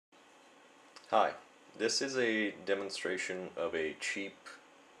Hi, this is a demonstration of a cheap,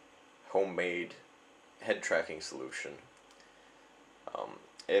 homemade head tracking solution.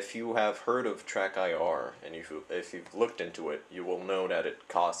 If you have heard of TrackIR and if you've looked into it, you will know that it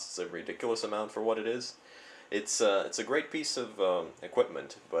costs a ridiculous amount for what it is. It's a great piece of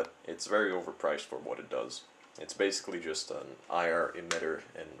equipment, but it's very overpriced for what it does. It's basically just an IR emitter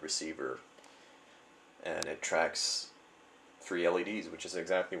and receiver, and it tracks 3 LEDs, which is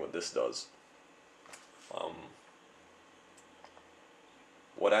exactly what this does.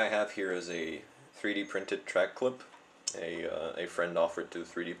 What I have here is a 3D printed track clip. A friend offered to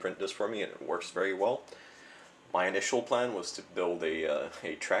 3D print this for me, and it works very well. My initial plan was to build a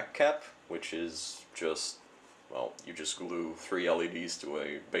track cap, which is just, well, you just glue 3 LEDs to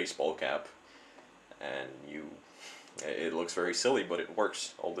a baseball cap, and it looks very silly, but it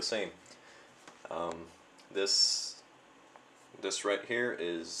works all the same. This right here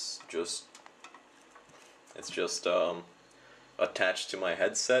is it's just attached to my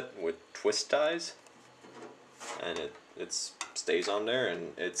headset with twist ties, and it stays on there,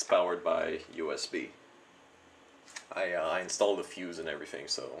 and it's powered by USB. I installed a fuse and everything,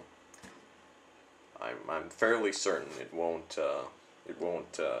 so I'm fairly certain it won't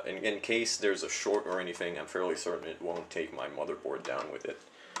in case there's a short or anything, I'm fairly certain it won't take my motherboard down with it,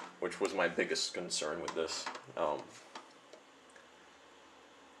 which was my biggest concern with this.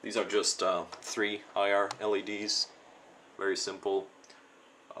 These are just 3 IR LEDs, very simple.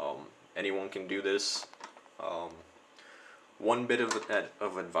 Anyone can do this. One bit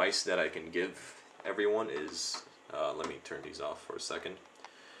of advice that I can give everyone is, let me turn these off for a second.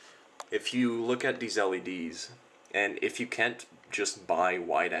 If you look at these LEDs, and if you can't just buy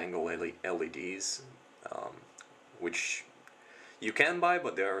wide angle LEDs, which you can buy,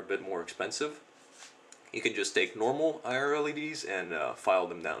 but they are a bit more expensive, you can just take normal IR LEDs and file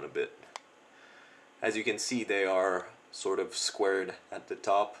them down a bit. As you can see, they are sort of squared at the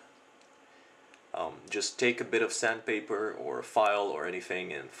top. Just take a bit of sandpaper or a file or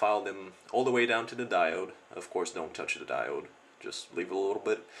anything and file them all the way down to the diode. Of course, don't touch the diode. Just leave a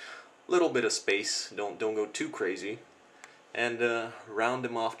little bit of space. Don't go too crazy, and round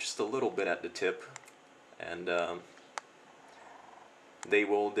them off just a little bit at the tip, and they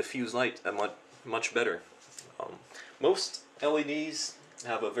will diffuse light much better. Most LEDs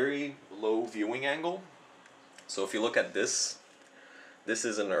have a very low viewing angle, so if you look at this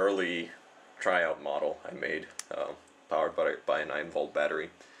is an early tryout model I made, powered by a 9-volt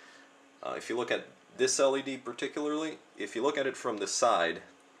battery. If you look at this LED particularly, if you look at it from the side,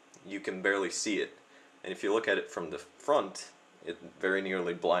 you can barely see it, and if you look at it from the front, it very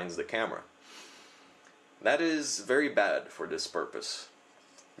nearly blinds the camera. That is very bad for this purpose,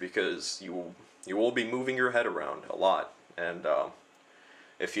 because you will be moving your head around a lot, and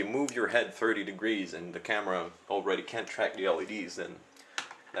if you move your head 30 degrees and the camera already can't track the LEDs, then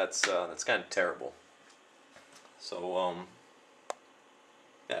that's kind of terrible. So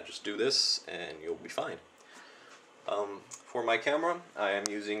yeah, just do this and you'll be fine. For my camera, I am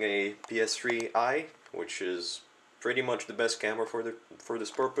using a PS3i, which is pretty much the best camera for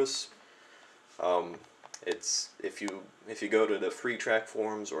this purpose. It's if you go to the free track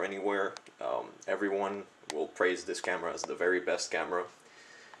forums or anywhere, everyone will praise this camera as the very best camera.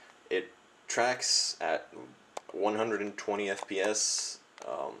 It tracks at 120 FPS.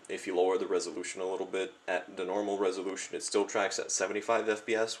 If you lower the resolution a little bit, at the normal resolution, it still tracks at 75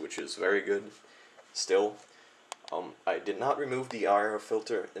 FPS, which is very good still. I did not remove the IR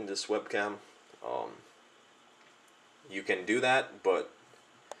filter in this webcam. You can do that, but,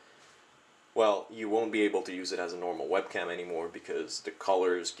 well, you won't be able to use it as a normal webcam anymore because the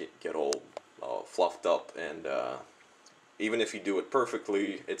colors get all fluffed up, and even if you do it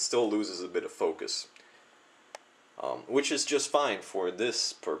perfectly, it still loses a bit of focus. Which is just fine for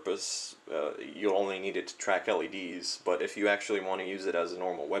this purpose. You only need it to track LEDs, but if you actually want to use it as a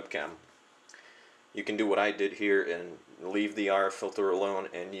normal webcam, you can do what I did here and leave the IR filter alone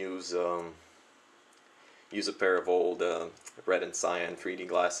and use a pair of old red and cyan 3D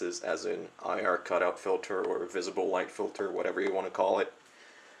glasses as an IR cutout filter or visible light filter, whatever you want to call it.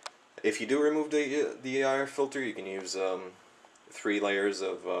 If you do remove the IR filter, you can use 3 layers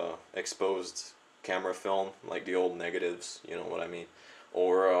of exposed camera film, like the old negatives, you know what I mean,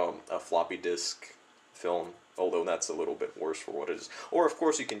 or a floppy disk film, although that's a little bit worse for what it is. Or of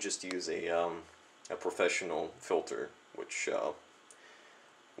course you can just use a professional filter, which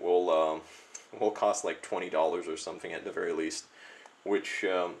will cost like $20 or something at the very least, which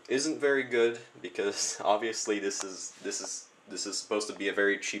isn't very good, because obviously this is supposed to be a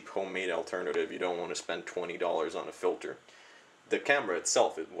very cheap homemade alternative. You don't want to spend $20 on a filter. the camera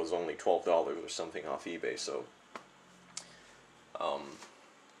itself, it was only $12 or something off eBay. So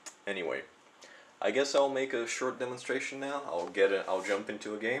anyway, I guess I'll make a short demonstration now. I'll jump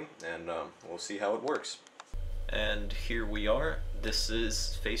into a game and we'll see how it works. And here we are. This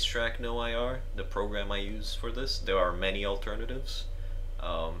is FaceTrackNoIR, the program I use for this. There are many alternatives.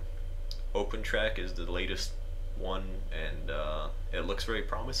 OpenTrack is the latest one, and it looks very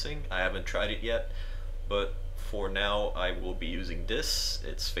promising. I haven't tried it yet, but for now I will be using this.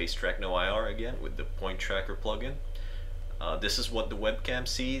 It's FaceTrackNoIR again with the point tracker plugin. This is what the webcam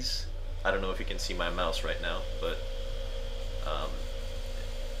sees. I don't know if you can see my mouse right now, but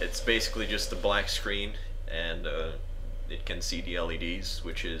it's basically just a black screen, and it can see the LEDs,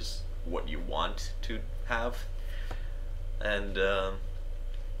 which is what you want to have. And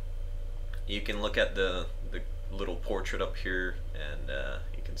you can look at the little portrait up here, and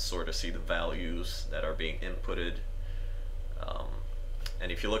you can sort of see the values that are being inputted.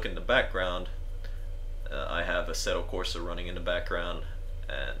 And if you look in the background, I have Assetto Corsa running in the background,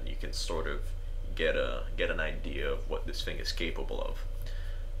 and you can sort of get an idea of what this thing is capable of.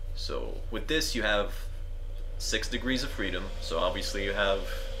 So with this, you have 6 degrees of freedom. So obviously you have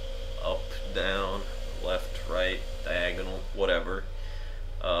up, down, left, right, diagonal, whatever.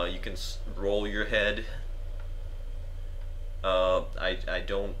 You can roll your head. I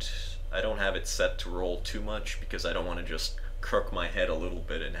don't have it set to roll too much because I don't want to just crook my head a little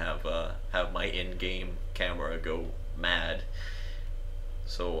bit and have my in-game camera go mad.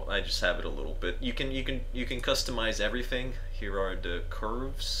 So I just have it a little bit. You can customize everything. Here are the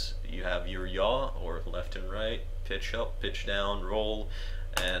curves. You have your yaw, or left and right, pitch up, pitch down, roll,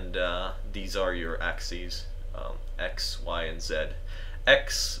 and these are your axes, X, Y, and Z.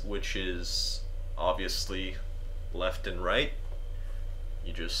 X, which is obviously left and right.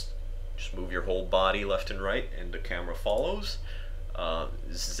 You just move your whole body left and right, and the camera follows.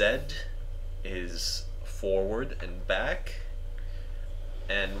 Z is forward and back,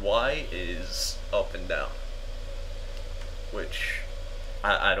 and Y is up and down, which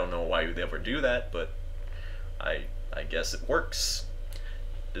I don't know why you'd ever do that, but I guess it works.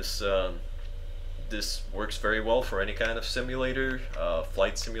 This works very well for any kind of simulator,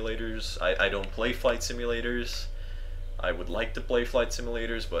 flight simulators. I don't play flight simulators. I would like to play flight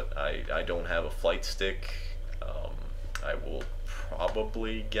simulators, but I don't have a flight stick. I will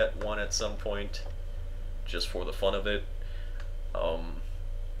probably get one at some point, just for the fun of it. And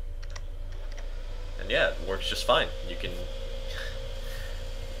yeah, it works just fine. You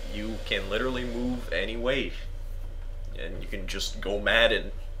can literally move any way, and you can just go mad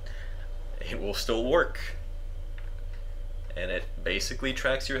and it will still work. And it basically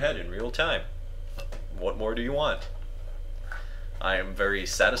tracks your head in real time. What more do you want? I am very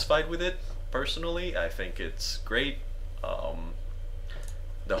satisfied with it, personally. I think it's great.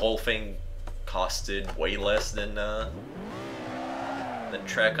 The whole thing costed way less than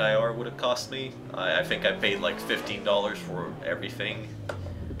TrackIR would have cost me. I think I paid like $15 for everything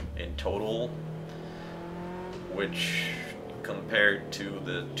in total, which compared to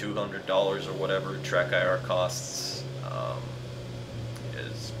the $200 or whatever TrackIR costs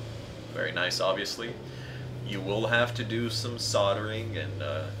is very nice. Obviously, you will have to do some soldering, and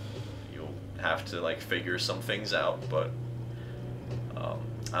you'll have to like figure some things out, but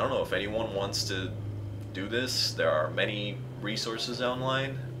I don't know if anyone wants to do this. There are many resources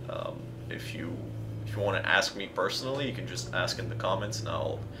online. If you want to ask me personally, you can just ask in the comments, and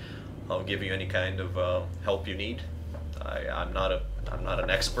I'll give you any kind of help you need. I'm not an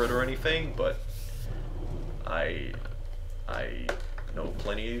expert or anything, but I know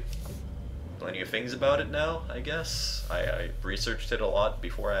plenty of things about it now, I guess. I researched it a lot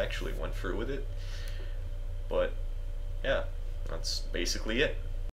before I actually went through with it. But yeah, that's basically it.